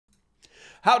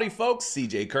Howdy folks,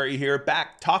 CJ Curry here,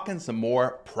 back talking some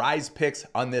more prize picks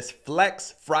on this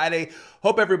Flex Friday.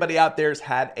 Hope everybody out there's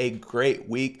had a great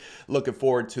week. Looking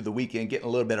forward to the weekend, getting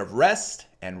a little bit of rest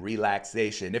and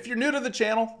relaxation. If you're new to the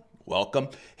channel, welcome.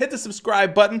 Hit the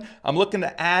subscribe button. I'm looking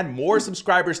to add more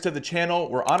subscribers to the channel.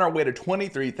 We're on our way to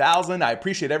 23,000. I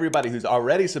appreciate everybody who's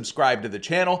already subscribed to the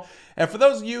channel. And for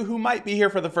those of you who might be here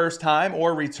for the first time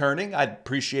or returning, I'd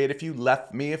appreciate if you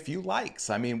left me a few likes.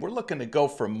 I mean, we're looking to go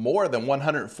for more than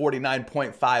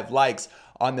 149.5 likes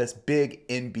on this big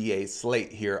NBA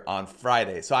slate here on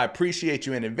Friday. So I appreciate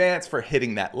you in advance for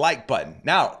hitting that like button.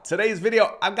 Now, today's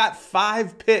video, I've got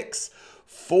 5 picks.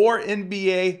 4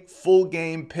 NBA full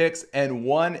game picks and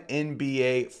 1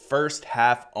 NBA first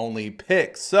half only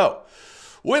pick. So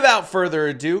without further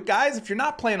ado, guys, if you're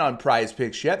not playing on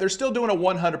PrizePicks yet, they're still doing a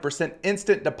 100%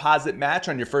 instant deposit match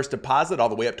on your first deposit all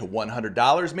the way up to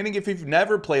 $100, meaning if you've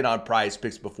never played on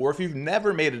PrizePicks before, if you've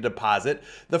never made a deposit,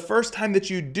 the first time that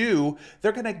you do,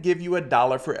 they're going to give you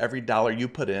 $1 for every dollar you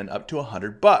put in, up to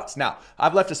 $100. Now,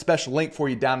 I've left a special link for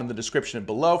you down in the description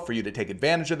below for you to take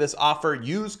advantage of this offer.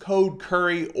 Use code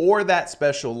CURRY or that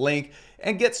special link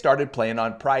and get started playing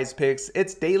on PrizePicks.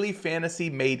 It's daily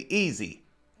fantasy made easy.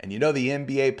 And you know the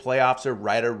NBA playoffs are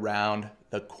right around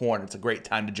the corner. It's a great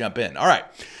time to jump in. All right,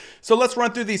 so let's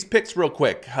run through these picks real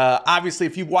quick. Obviously,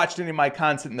 if you've watched any of my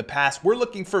content in the past, we're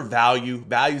looking for value.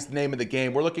 Value is the name of the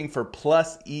game. We're looking for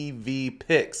plus EV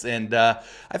picks. And I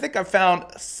think I've found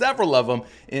several of them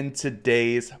in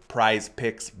today's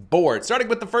PrizePicks board. Starting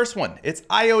with the first one, it's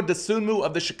Ayo Dosunmu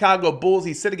of the Chicago Bulls.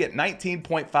 He's sitting at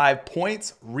 19.5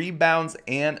 points, rebounds,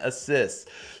 and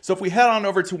assists. So if we head on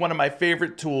over to one of my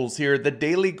favorite tools here, the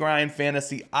Daily Grind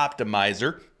Fantasy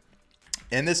Optimizer.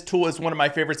 And this tool is one of my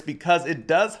favorites because it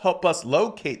does help us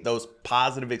locate those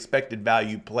positive expected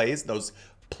value plays, those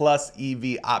plus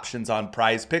EV options on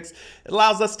PrizePicks. It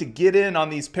allows us to get in on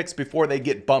these picks before they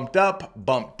get bumped up,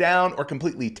 bumped down, or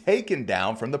completely taken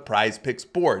down from the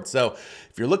PrizePicks board. So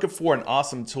if you're looking for an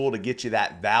awesome tool to get you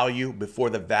that value before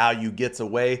the value gets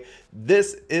away,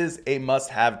 this is a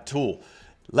must-have tool.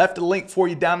 Left a link for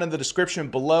you down in the description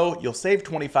below. You'll save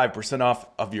 25% off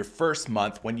of your first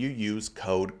month when you use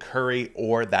code CURRY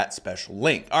or that special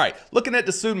link. All right, looking at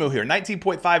Dosunmu here,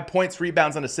 19.5 points,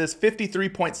 rebounds, and assists,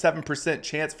 53.7%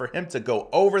 chance for him to go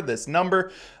over this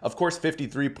number. Of course,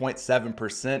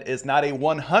 53.7% is not a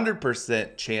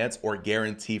 100% chance or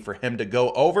guarantee for him to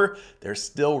go over. There's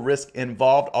still risk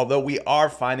involved, although we are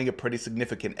finding a pretty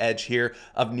significant edge here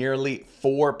of nearly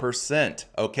 4%,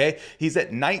 okay? He's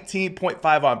at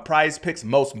 19.5 on PrizePicks.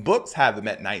 Most books have him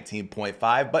at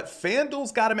 19.5, but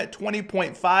FanDuel's got him at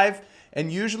 20.5,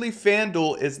 and usually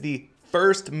FanDuel is the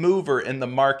first mover in the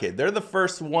market. They're the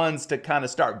first ones to kind of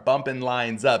start bumping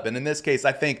lines up. And in this case,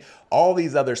 I think all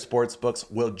these other sports books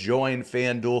will join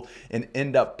FanDuel and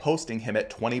end up posting him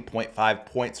at 20.5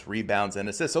 points, rebounds, and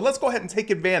assists. So let's go ahead and take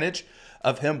advantage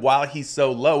of him while he's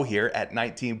so low here at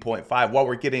 19.5, while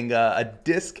we're getting a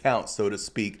discount, so to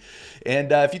speak.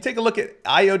 And if you take a look at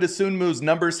Ayo Dosunmu's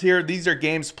numbers here, these are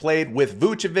games played with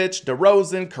Vucevic,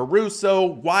 DeRozan, Caruso,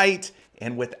 White,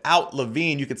 and without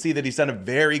Levine. You can see that he's done a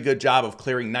very good job of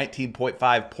clearing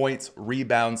 19.5 points,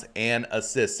 rebounds, and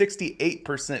assists.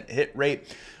 68% hit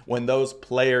rate when those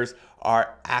players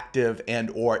are active and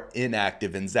or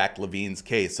inactive in Zach LaVine's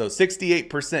case. So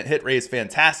 68% hit rate is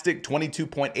fantastic,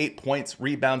 22.8 points,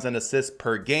 rebounds, and assists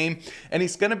per game. And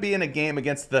he's going to be in a game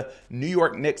against the New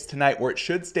York Knicks tonight where it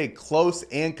should stay close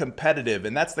and competitive.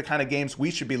 And that's the kind of games we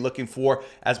should be looking for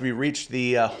as we reach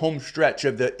the home stretch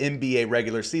of the NBA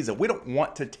regular season. We don't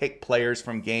want to take players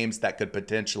from games that could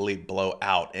potentially blow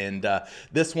out. And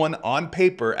this one on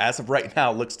paper, as of right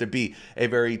now, looks to be a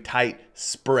very tight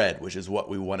spread, which is what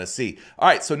we want to see. All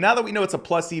right, so now that we know it's a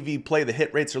plus EV play, the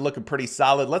hit rates are looking pretty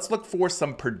solid. Let's look for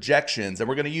some projections, and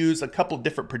we're going to use a couple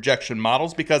different projection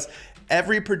models because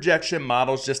every projection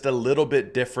model is just a little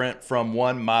bit different from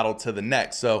one model to the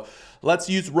next. So let's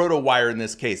use RotoWire in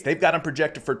this case. They've got him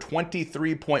projected for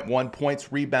 23.1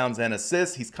 points, rebounds, and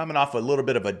assists. He's coming off a little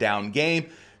bit of a down game.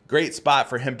 Great spot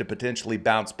for him to potentially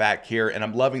bounce back here, and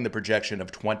I'm loving the projection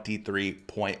of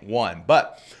 23.1.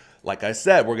 But like I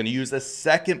said, we're going to use a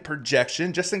second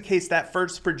projection just in case that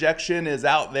first projection is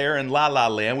out there in la la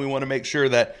land. We want to make sure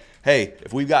that, hey,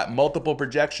 if we've got multiple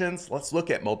projections, let's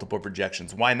look at multiple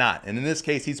projections. Why not? And in this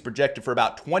case, he's projected for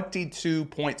about 22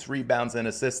 points, rebounds, and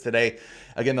assists today.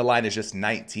 Again, the line is just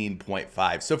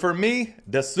 19.5. So for me,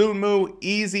 Dosunmu,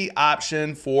 easy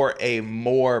option for a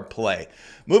more play.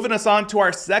 Moving us on to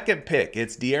our second pick,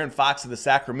 it's De'Aaron Fox of the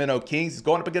Sacramento Kings. He's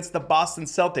going up against the Boston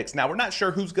Celtics. Now, we're not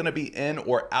sure who's going to be in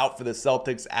or out for the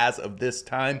Celtics as of this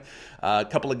time. A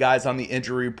couple of guys on the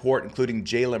injury report, including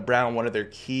Jaylen Brown, one of their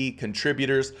key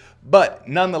contributors. But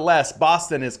nonetheless,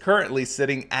 Boston is currently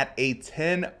sitting at a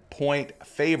 10-point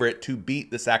favorite to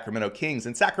beat the Sacramento Kings.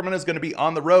 And Sacramento is going to be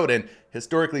on the road. And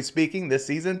historically speaking, this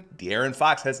season, De'Aaron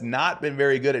Fox has not been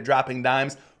very good at dropping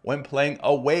dimes when playing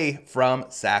away from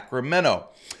Sacramento.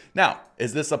 Now,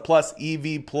 is this a plus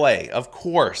EV play? Of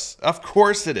course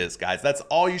it is, guys. That's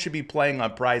all you should be playing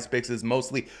on PrizePicks, is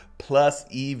mostly plus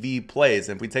EV plays.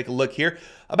 And if we take a look here,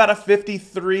 about a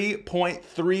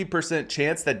 53.3%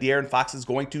 chance that De'Aaron Fox is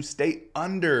going to stay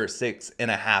under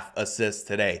 6.5 assists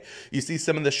today. You see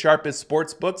some of the sharpest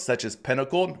sports books, such as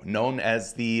Pinnacle, known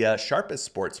as the sharpest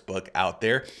sports book out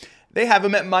there. They have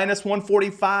him at minus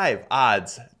 145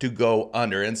 odds to go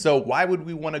under. And so why would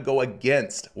we want to go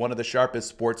against one of the sharpest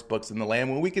sports books in the land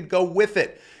when we could go with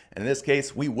it? In this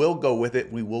case, we will go with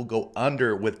it. We will go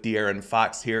under with De'Aaron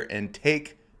Fox here and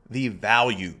take the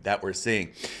value that we're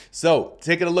seeing. So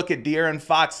taking a look at De'Aaron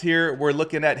Fox here, we're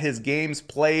looking at his games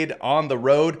played on the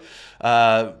road.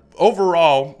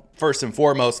 Overall, first and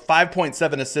foremost,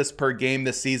 5.7 assists per game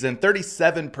this season,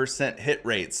 37% hit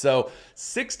rate. So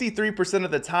 63% of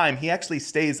the time, he actually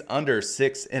stays under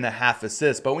 6.5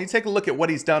 assists. But when you take a look at what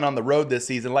he's done on the road this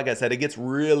season, like I said, it gets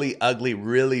really ugly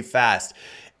really fast.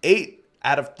 8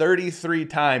 out of 33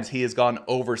 times he has gone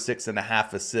over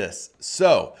 6.5 assists.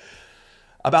 So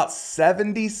about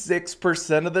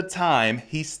 76% of the time,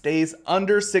 he stays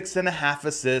under 6.5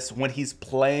 assists when he's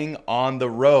playing on the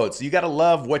road. So you got to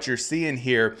love what you're seeing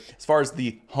here as far as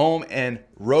the home and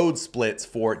road splits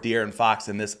for De'Aaron Fox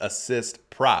in this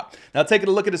assist prop. Now, taking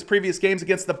a look at his previous games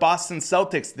against the Boston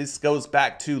Celtics, this goes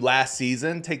back to last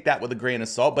season. Take that with a grain of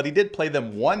salt, but he did play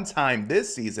them one time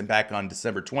this season back on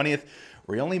December 20th.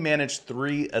 Where he only managed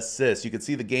 3 assists. You can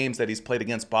see the games that he's played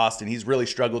against Boston. He's really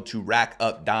struggled to rack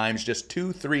up dimes, just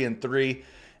 2, 3, and 3,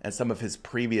 and some of his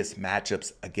previous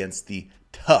matchups against the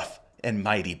tough and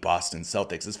mighty Boston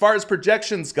Celtics. As far as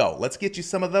projections go, let's get you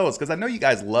some of those, because I know you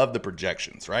guys love the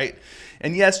projections, right?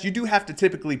 And yes, you do have to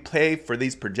typically pay for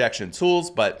these projection tools,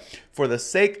 but for the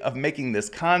sake of making this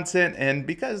content, and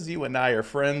because you and I are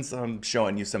friends, I'm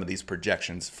showing you some of these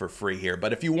projections for free here.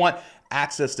 But if you want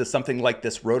access to something like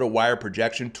this RotoWire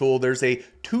projection tool, there's a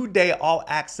 2-day all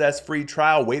access free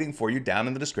trial waiting for you down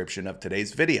in the description of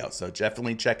today's video. So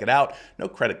definitely check it out. No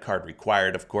credit card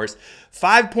required, of course.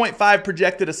 5.5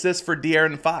 projected assists for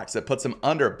De'Aaron Fox. That puts him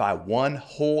under by 1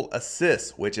 whole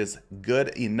assist, which is good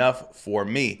enough for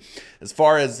me. As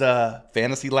far as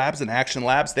Fantasy Labs and Action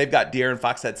Labs, they've got De'Aaron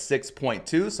Fox at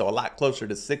 6.2, so a lot closer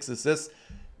to 6 assists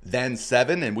than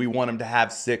 7, and we want him to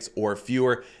have 6 or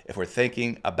fewer if we're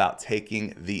thinking about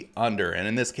taking the under. And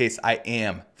in this case, I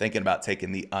am thinking about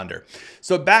taking the under.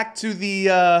 So back to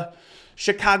the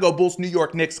Chicago Bulls New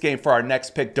York Knicks game for our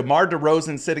next pick. DeMar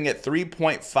DeRozan sitting at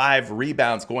 3.5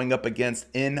 rebounds going up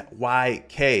against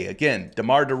NYK. Again,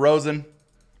 DeMar DeRozan,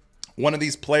 one of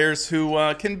these players who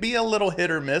can be a little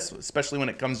hit or miss, especially when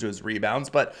it comes to his rebounds.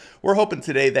 But we're hoping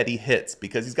today that he hits,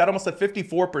 because he's got almost a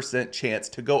 54% chance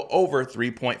to go over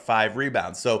 3.5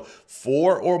 rebounds. So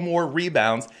 4 or more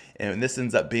rebounds, and this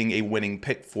ends up being a winning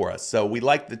pick for us. So we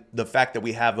like the fact that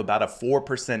we have about a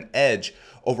 4% edge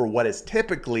over what is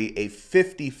typically a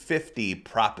 50-50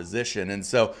 proposition. And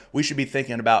so we should be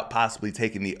thinking about possibly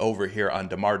taking the over here on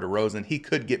DeMar DeRozan. He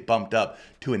could get bumped up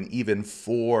to an even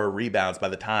 4 rebounds by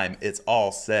the time it's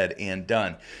all said and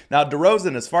done. Now,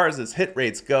 DeRozan, as far as his hit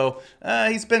rates go,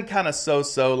 he's been kind of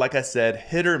so-so. Like I said,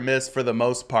 hit or miss for the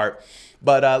most part.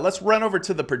 But let's run over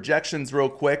to the projections real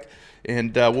quick,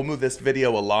 and we'll move this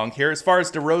video along here. As far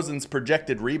as DeRozan's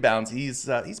projected rebounds, he's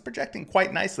projecting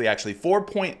quite nicely, actually.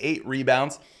 4.8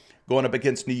 rebounds going up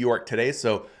against New York today,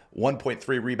 so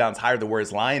 1.3 rebounds higher than where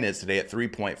his line is today at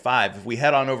 3.5. If we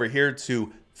head on over here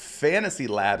to Fantasy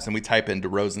Labs and we type in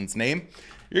DeRozan's name,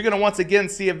 you're going to once again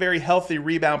see a very healthy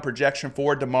rebound projection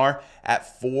for DeMar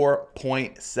at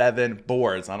 4.7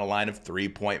 boards on a line of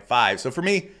 3.5. So for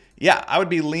me, yeah, I would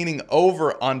be leaning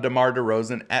over on DeMar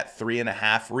DeRozan at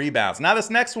 3.5 rebounds. Now this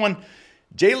next one,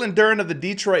 Jalen Duren of the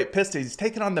Detroit Pistons, he's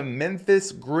taking on the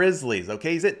Memphis Grizzlies,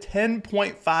 okay? He's at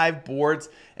 10.5 boards,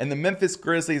 and the Memphis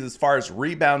Grizzlies, as far as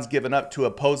rebounds given up to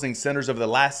opposing centers over the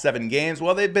last 7 games,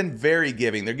 well, they've been very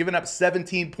giving. They're giving up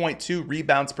 17.2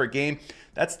 rebounds per game.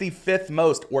 That's the 5th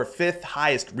most or 5th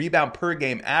highest rebound per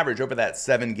game average over that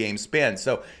 7-game span.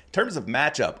 So in terms of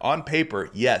matchup, on paper,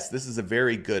 yes, this is a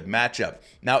very good matchup.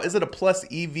 Now, is it a plus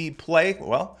EV play?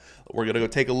 Well, we're going to go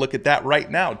take a look at that right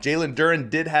now. Jalen Duren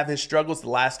did have his struggles the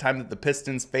last time that the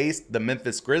Pistons faced the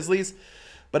Memphis Grizzlies.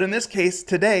 But in this case,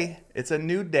 today, it's a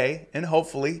new day, and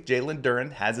hopefully Jalen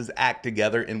Duren has his act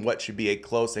together in what should be a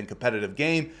close and competitive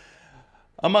game.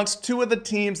 amongst two of the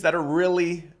teams that are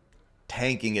really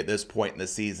tanking at this point in the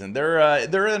season.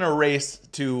 They're in a race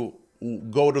to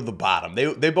go to the bottom.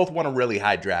 They both want a really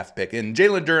high draft pick. And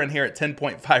Jalen Duren here at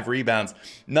 10.5 rebounds,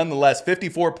 nonetheless,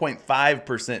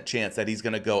 54.5% chance that he's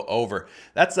going to go over.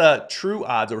 That's a true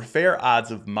odds or fair odds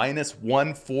of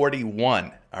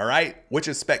 -141, all right, which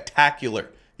is spectacular.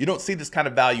 You don't see this kind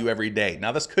of value every day.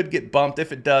 Now, this could get bumped.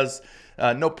 If it does,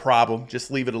 no problem.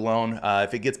 Just leave it alone.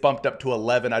 If it gets bumped up to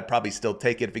 11, I'd probably still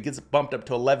take it. If it gets bumped up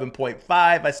to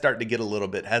 11.5, I start to get a little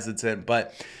bit hesitant.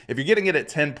 But if you're getting it at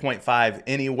 10.5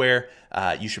 anywhere,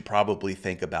 you should probably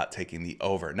think about taking the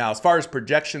over. Now, as far as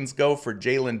projections go for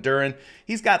Jalen Duren,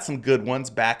 he's got some good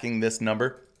ones backing this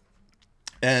number.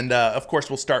 And, of course,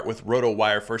 we'll start with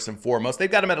RotoWire first and foremost. They've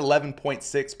got him at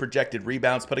 11.6 projected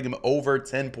rebounds, putting him over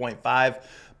 10.5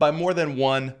 by more than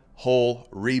one whole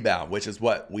rebound, which is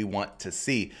what we want to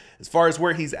see. As far as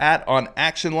where he's at on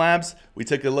Action Labs, we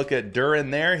took a look at Duren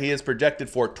there. He is projected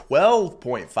for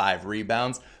 12.5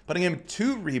 rebounds, putting him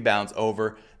 2 rebounds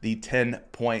over the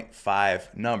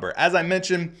 10.5 number. As I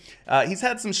mentioned, he's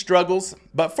had some struggles,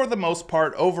 but for the most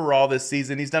part, overall this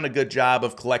season, he's done a good job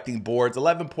of collecting boards,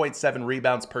 11.7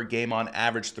 rebounds per game on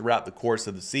average throughout the course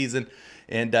of the season.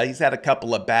 And he's had a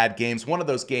couple of bad games. One of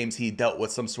those games, he dealt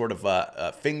with some sort of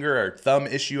a finger or thumb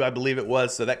issue, I believe it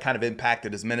was. So that kind of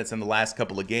impacted his minutes in the last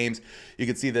couple of games. You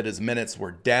can see that his minutes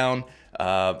were down,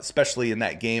 especially in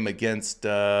that game against,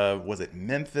 was it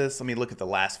Memphis? Let me look at the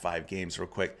last 5 games real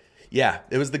quick. Yeah,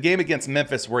 it was the game against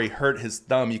Memphis where he hurt his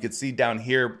thumb. You could see down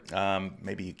here,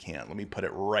 maybe you can't. Let me put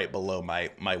it right below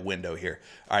my window here.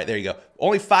 All right, there you go.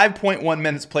 Only 5.1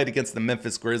 minutes played against the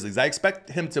Memphis Grizzlies. I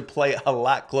expect him to play a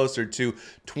lot closer to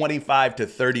 25 to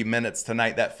 30 minutes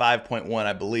tonight. That 5.1,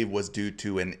 I believe, was due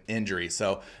to an injury.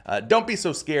 So don't be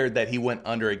so scared that he went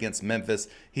under against Memphis.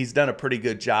 He's done a pretty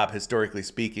good job, historically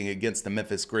speaking, against the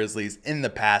Memphis Grizzlies in the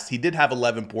past. He did have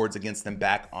 11 boards against them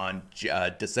back on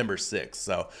December 6th.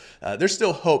 So there's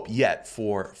still hope yet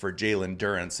for Jalen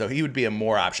Duren. So he would be a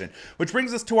more option. Which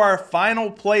brings us to our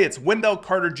final play. It's Wendell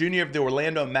Carter Jr. of the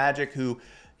Orlando Magic, who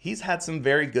he's had some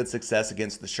very good success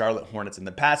against the Charlotte Hornets in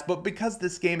the past, but because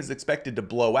this game is expected to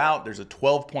blow out, there's a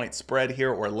 12-point spread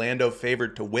here. Orlando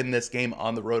favored to win this game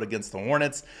on the road against the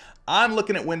Hornets. I'm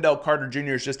looking at Wendell Carter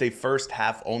Jr. as just a first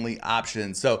half only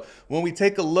option. So when we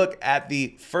take a look at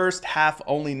the first half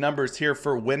only numbers here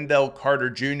for Wendell Carter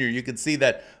Jr., you can see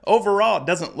that overall it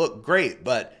doesn't look great,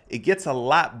 but it gets a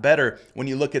lot better when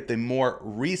you look at the more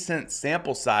recent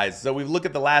sample size. So we look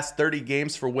at the last 30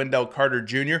 games for Wendell Carter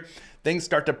Jr., things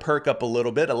start to perk up a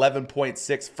little bit.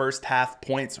 11.6 first half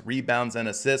points, rebounds, and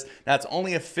assists. Now, it's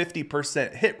only a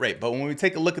 50% hit rate, but when we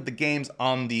take a look at the games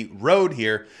on the road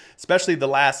here, especially the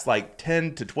last like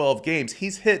 10 to 12 games,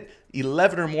 he's hit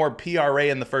 11 or more PRA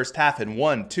in the first half in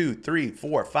 1, 2, 3,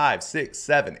 4, 5, 6,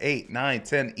 7, 8, 9,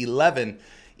 10, 11.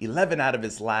 11 out of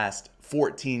his last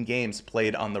 14 games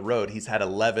played on the road, he's had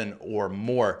 11 or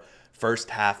more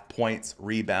first half points,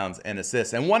 rebounds, and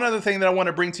assists. And one other thing that I want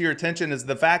to bring to your attention is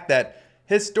the fact that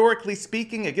historically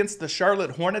speaking, against the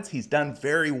Charlotte Hornets, he's done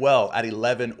very well at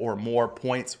 11 or more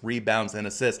points, rebounds, and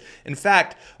assists. In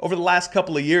fact, over the last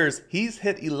couple of years, he's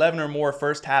hit 11 or more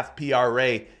first half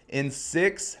PRA in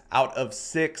 6 out of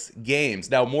 6 games.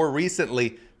 Now, more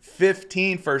recently,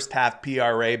 15 first half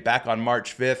PRA back on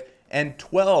March 5th and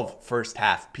 12 first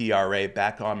half PRA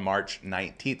back on March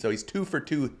 19th. So he's 2 for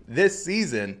 2 this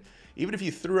season. Even if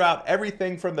you threw out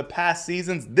everything from the past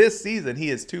seasons, this season he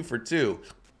is 2 for 2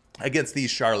 against these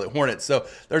Charlotte Hornets. So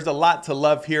there's a lot to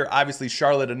love here. Obviously,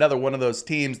 Charlotte, another one of those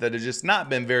teams that has just not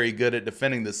been very good at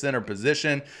defending the center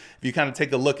position. If you kind of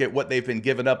take a look at what they've been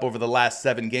giving up over the last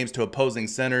 7 games to opposing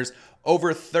centers,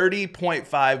 over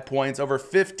 30.5 points, over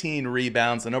 15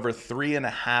 rebounds, and over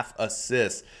 3.5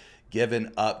 assists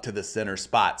given up to the center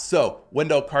spot. So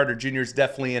Wendell Carter Jr. is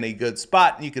definitely in a good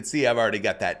spot. And you can see I've already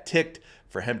got that ticked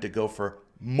for him to go for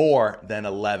more than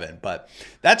 11. But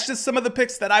that's just some of the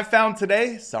picks that I found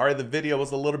today. Sorry the video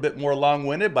was a little bit more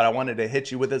long-winded, but I wanted to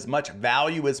hit you with as much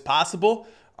value as possible.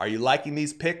 Are you liking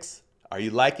these picks? Are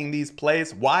you liking these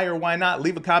plays? Why or why not?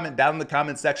 Leave a comment down in the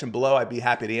comment section below. I'd be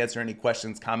happy to answer any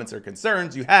questions, comments, or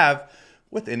concerns you have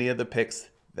with any of the picks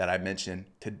that I mentioned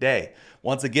today.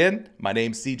 Once again, my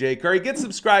name's CJ Curry. Get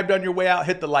subscribed on your way out.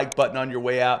 Hit the like button on your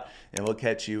way out. And we'll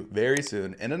catch you very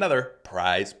soon in another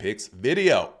PrizePicks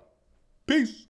video. Peace.